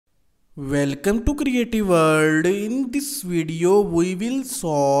Welcome to Creative World. In this video, we will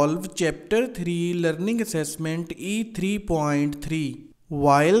solve Chapter 3 Learning Assessment E3.3.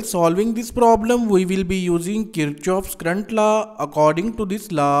 While solving this problem, we will be using Kirchoff's current law. According to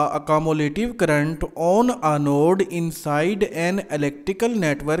this law, a cumulative current on a node inside an electrical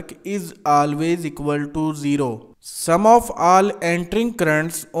network is always equal to 0. Sum of all entering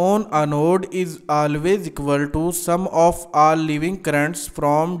currents on a node is always equal to sum of all leaving currents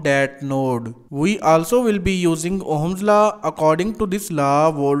from that node. We also will be using Ohm's law. According to this law,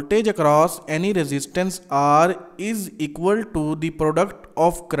 voltage across any resistance R is equal to the product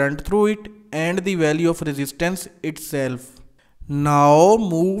of current through it and the value of resistance itself. Now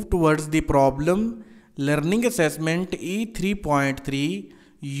move towards the problem. Learning Assessment E3.3.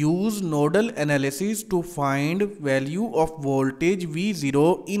 Use nodal analysis to find value of voltage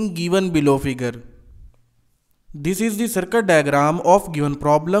V0 in given below figure. This is the circuit diagram of given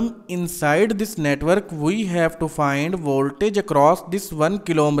problem. Inside this network, we have to find voltage across this 1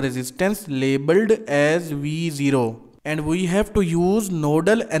 kilo ohm resistance labeled as V0. And we have to use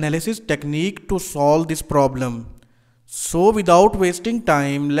nodal analysis technique to solve this problem. So without wasting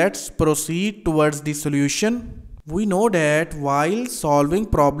time, let's proceed towards the solution. We know that while solving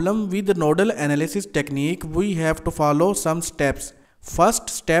problem with the nodal analysis technique, we have to follow some steps. First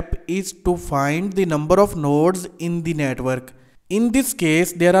step is to find the number of nodes in the network. In this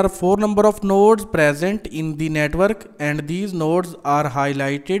case, there are 4 number of nodes present in the network and these nodes are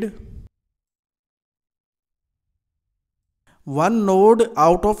highlighted. One node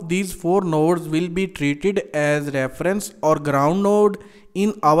out of these 4 nodes will be treated as reference or ground node.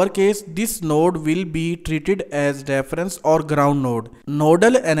 In our case, this node will be treated as reference or ground node.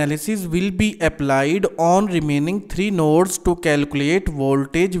 Nodal analysis will be applied on remaining 3 nodes to calculate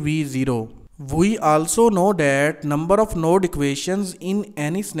voltage V0. We also know that number of node equations in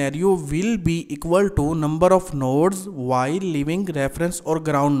any scenario will be equal to number of nodes while leaving reference or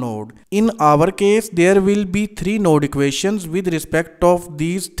ground node. In our case, there will be 3 node equations with respect of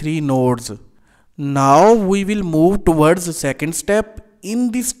these 3 nodes. Now we will move towards the second step.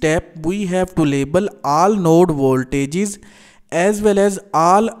 In this step, we have to label all node voltages as well as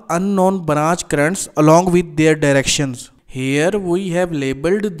all unknown branch currents along with their directions. Here we have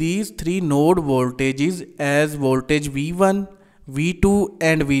labeled these 3 node voltages as voltage V1, V2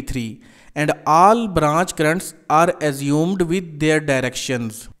 and V3 and all branch currents are assumed with their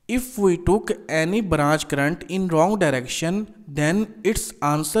directions. If we took any branch current in wrong direction, then its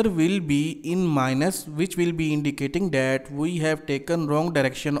answer will be in minus, which will be indicating that we have taken wrong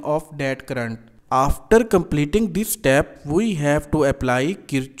direction of that current. After completing this step, we have to apply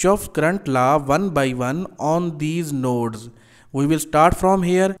Kirchoff's current law one by one on these nodes. We will start from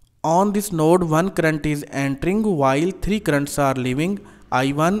here. On this node, one current is entering while 3 currents are leaving,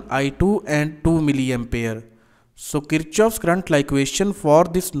 I1, I2 and 2 milliampere. So Kirchoff's current law equation for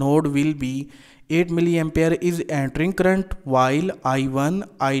this node will be 8 milliampere is entering current while I1,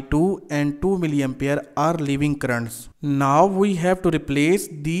 I2 and 2 milliampere are leaving currents. Now we have to replace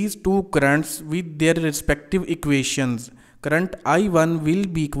these 2 currents with their respective equations. Current I1 will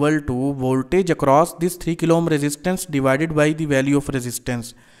be equal to voltage across this 3 kilo ohm resistance divided by the value of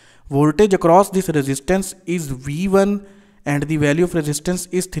resistance. Voltage across this resistance is V1 and the value of resistance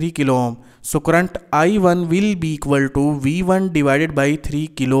is 3 kilo ohm. So current I1 will be equal to V1 divided by 3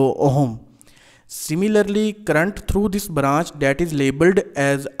 kilo ohm. Similarly, current through this branch that is labeled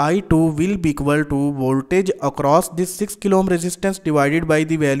as I2 will be equal to voltage across this 6 kilo ohm resistance divided by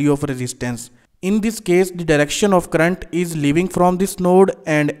the value of resistance. In this case, the direction of current is leaving from this node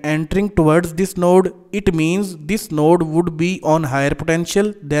and entering towards this node. It means this node would be on higher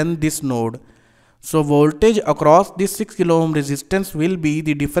potential than this node. So voltage across this 6 kilo ohm resistance will be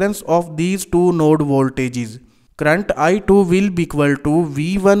the difference of these 2 node voltages. Current I2 will be equal to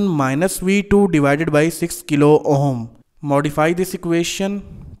V1 minus V2 divided by 6 kilo ohm. Modify this equation.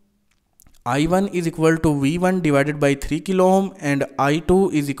 I1 is equal to V1 divided by 3 kilo ohm and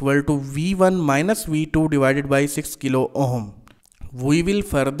I2 is equal to V1 minus V2 divided by 6 kilo ohm. We will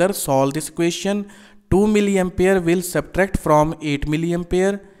further solve this equation. 2 milliampere will subtract from 8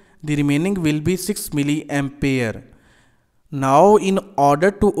 milliampere. The remaining will be 6 milliampere. Now in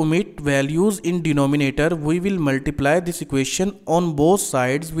order to omit values in denominator, we will multiply this equation on both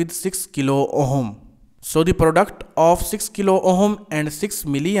sides with 6 kilo ohm. So the product of 6 kilo ohm and 6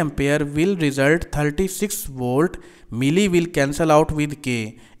 milliampere will result 36 volt. Milli will cancel out with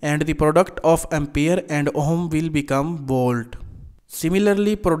K and the product of ampere and ohm will become volt.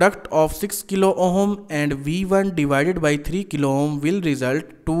 Similarly, product of 6 kilo ohm and V1 divided by 3 kilo ohm will result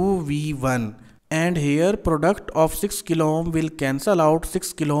 2V1. And here product of 6 kilo ohm will cancel out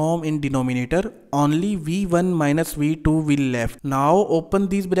 6 kilo ohm in denominator. Only V1 minus V2 will left. Now open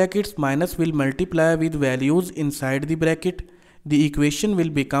these brackets. Minus will multiply with values inside the bracket. The equation will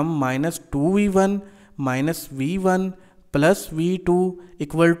become minus 2V1 minus V1 plus V2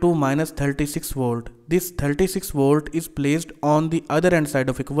 equal to minus 36 volt. This 36 volt is placed on the other hand side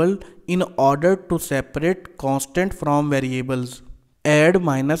of equal in order to separate constant from variables. Add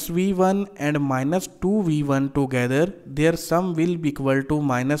minus V1 and minus 2V1 together. Their sum will be equal to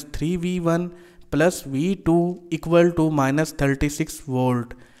minus 3V1 plus V2 equal to minus 36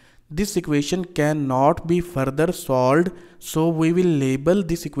 volt. This equation cannot be further solved, so we will label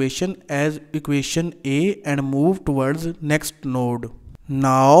this equation as equation A and move towards next node.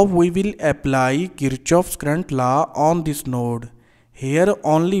 Now we will apply Kirchoff's current law on this node. Here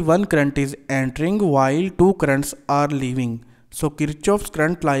only one current is entering while two currents are leaving. So Kirchoff's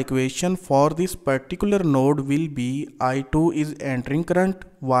current law equation for this particular node will be I2 is entering current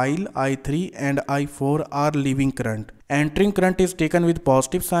while I3 and I4 are leaving current. Entering current is taken with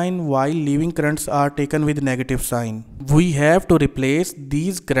positive sign while leaving currents are taken with negative sign. We have to replace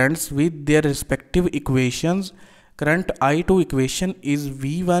these currents with their respective equations. Current I2 equation is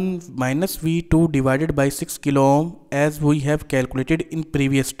V1 minus V2 divided by 6 kilo ohm as we have calculated in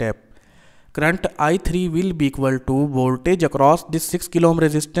previous step. Current I3 will be equal to voltage across this 6 kilo ohm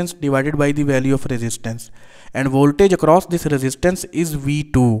resistance divided by the value of resistance, and voltage across this resistance is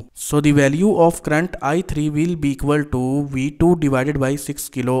V2. So the value of current I3 will be equal to V2 divided by 6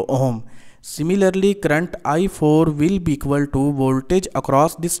 kilo ohm. Similarly, current I4 will be equal to voltage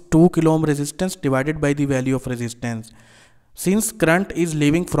across this 2 kilo ohm resistance divided by the value of resistance. Since current is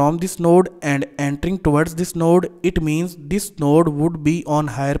leaving from this node and entering towards this node, it means this node would be on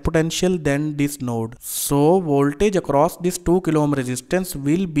higher potential than this node. So voltage across this 2 kilo ohm resistance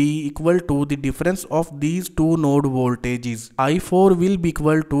will be equal to the difference of these two node voltages. I4 will be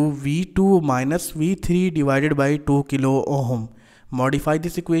equal to V2 minus V3 divided by 2 kilo ohm. Modify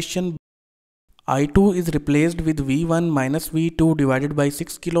this equation. I2 is replaced with V1 minus V2 divided by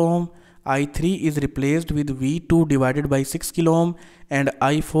 6 kilo ohm. I3 is replaced with V2 divided by 6 kilo ohm and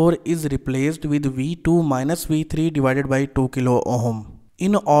I4 is replaced with V2 minus V3 divided by 2 kilo ohm.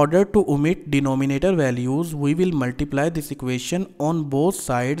 In order to omit denominator values, we will multiply this equation on both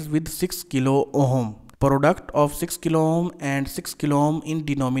sides with 6 kilo ohm. Product of 6 kilo ohm and 6 kilo ohm in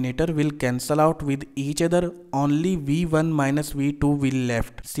denominator will cancel out with each other. Only V1 minus V2 will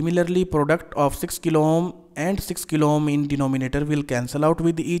left. Similarly, product of 6 kilo ohm and 6 kilo ohm in denominator will cancel out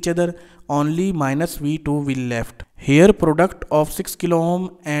with each other. Only minus V2 will left. Here product of 6 kilo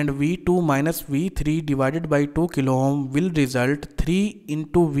ohm and V2 minus V3 divided by 2 kilo ohm will result 3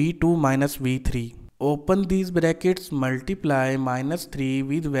 into V2 minus V3. Open these brackets, multiply minus 3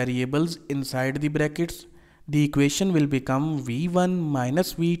 with variables inside the brackets. The equation will become V1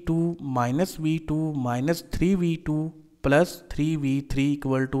 minus V2 minus V2 minus 3V2 plus 3V3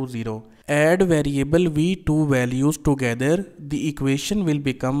 equal to 0. Add variable V2 values together. The equation will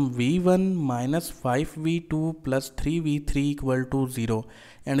become V1 minus 5V2 plus 3V3 equal to 0.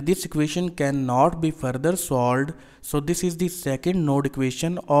 And this equation cannot be further solved. So this is the second node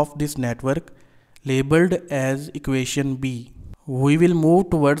equation of this network, labeled as equation B. We will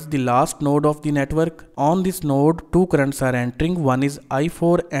move towards the last node of the network. On this node, two currents are entering. One is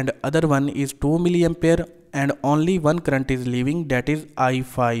I4 and other one is 2 milliampere, and only one current is leaving, that is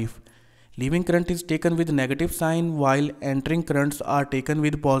I5. Leaving current is taken with negative sign while entering currents are taken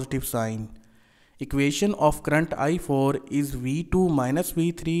with positive sign. Equation of current I4 is V2 minus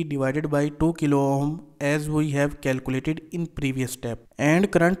V3 divided by 2 kilo ohm as we have calculated in previous step.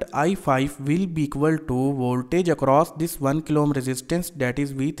 And current I5 will be equal to voltage across this 1 kilo ohm resistance, that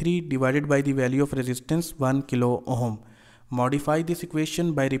is V3 divided by the value of resistance 1 kilo ohm. Modify this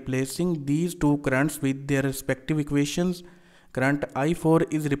equation by replacing these two currents with their respective equations. Current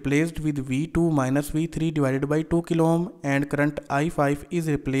I4 is replaced with V2 minus V3 divided by 2 kilo ohm and current I5 is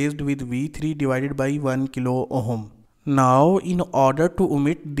replaced with V3 divided by 1 kilo ohm. Now, in order to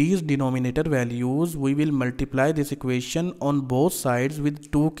omit these denominator values, we will multiply this equation on both sides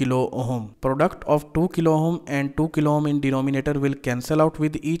with 2 kilo ohm. Product of 2 kilo ohm and 2 kilo ohm in denominator will cancel out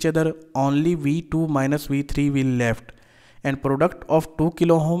with each other. Only V2 minus V3 will left. And product of 2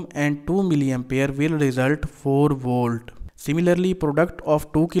 kilo ohm and 2 milliampere will result 4 volt. Similarly, product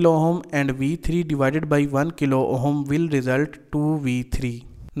of 2 kilo ohm and V3 divided by 1 kilo ohm will result 2V3.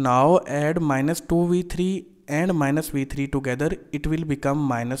 Now add minus 2V3 and minus V3 together, it will become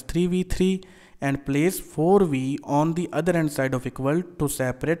minus 3V3, and place 4V on the other hand side of equal to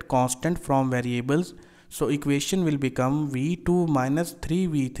separate constant from variables. So equation will become V2 minus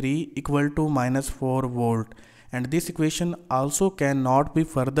 3V3 equal to minus 4 volt. And this equation also cannot be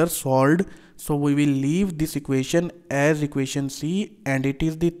further solved. So we will leave this equation as equation C, and it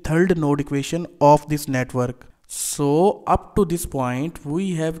is the third node equation of this network. So up to this point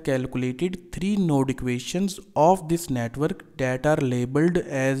we have calculated 3 node equations of this network that are labeled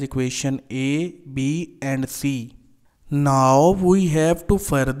as equation A, B and C. Now we have to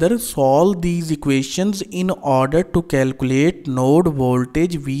further solve these equations in order to calculate node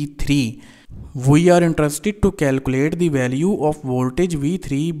voltage V3. We are interested to calculate the value of voltage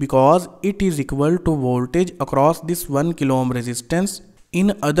V3 because it is equal to voltage across this 1 kilo ohm resistance.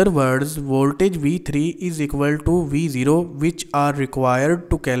 In other words, voltage V3 is equal to V0, which are required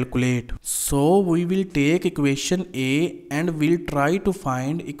to calculate. So we will take equation A and will try to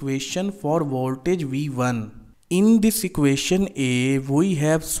find equation for voltage V1. In this equation A, we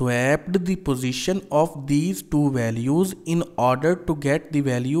have swapped the position of these two values in order to get the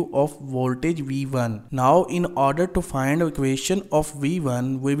value of voltage V1. Now in order to find equation of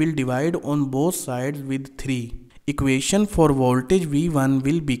V1, we will divide on both sides with 3. Equation for voltage V1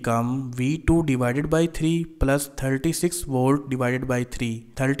 will become V2 divided by 3 plus 36 volt divided by 3.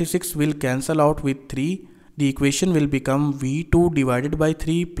 36 will cancel out with 3. The equation will become V2 divided by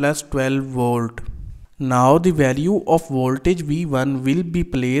 3 plus 12 volt. Now the value of voltage V1 will be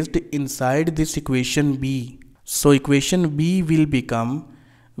placed inside this equation B. So equation B will become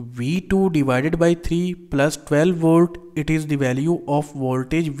V2 divided by 3 plus 12 volt. It is the value of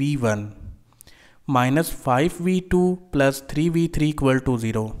voltage V1. Minus 5V2 plus 3V3 equal to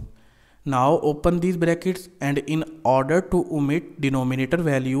 0. Now open these brackets, and in order to omit denominator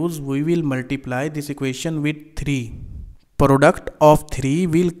values, we will multiply this equation with 3. Product of 3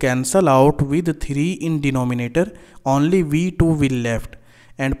 will cancel out with 3 in denominator, only V2 will left,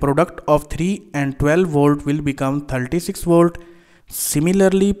 and product of 3 and 12 volt will become 36 volt.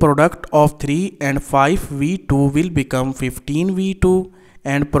 Similarly, product of 3 and 5V2 will become 15V2,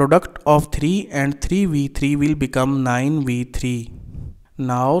 and product of 3 and 3V3 will become 9V3.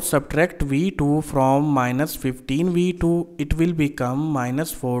 Now subtract V2 from minus 15V2, it will become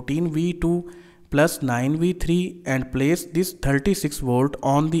minus 14V2 plus 9V3, and place this 36 volt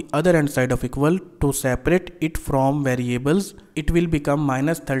on the other hand side of equal to separate it from variables. It will become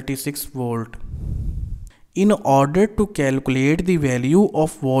minus 36 volt. In order to calculate the value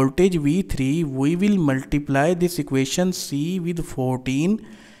of voltage V3, we will multiply this equation C with 14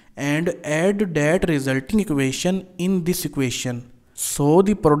 and add that resulting equation in this equation. So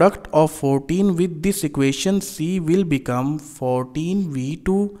the product of 14 with this equation C will become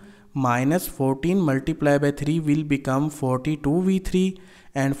 14V2 minus 14 multiplied by 3 will become 42V3,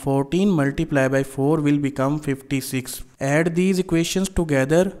 and 14 multiplied by 4 will become 56. Add these equations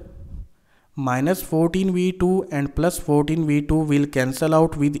together. Minus 14V2 and plus 14V2 will cancel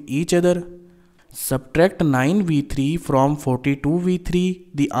out with each other. Subtract 9V3 from 42V3.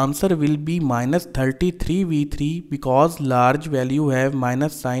 The answer will be minus 33V3 because large value have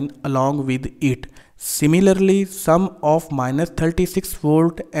minus sign along with it. Similarly, sum of minus 36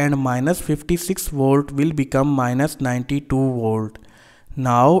 volt and minus 56 volt will become minus 92 volt.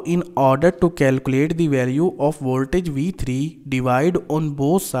 Now in order to calculate the value of voltage V3, divide on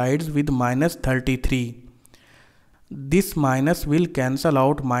both sides with minus 33. This minus will cancel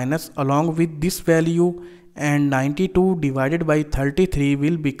out minus along with this value, and 92 divided by 33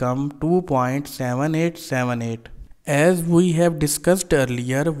 will become 2.7878. As we have discussed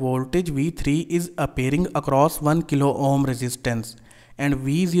earlier, voltage V3 is appearing across 1 kilo ohm resistance, and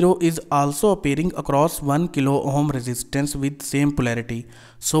V0 is also appearing across 1 kilo ohm resistance with same polarity.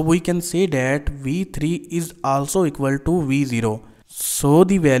 So we can say that V3 is also equal to V0. So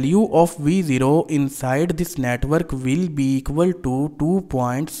the value of V0 inside this network will be equal to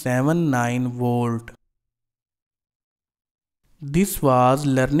 2.79 volt. This was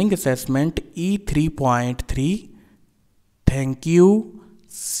learning assessment E3.3. Thank you.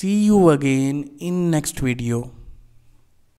 See you again in next video.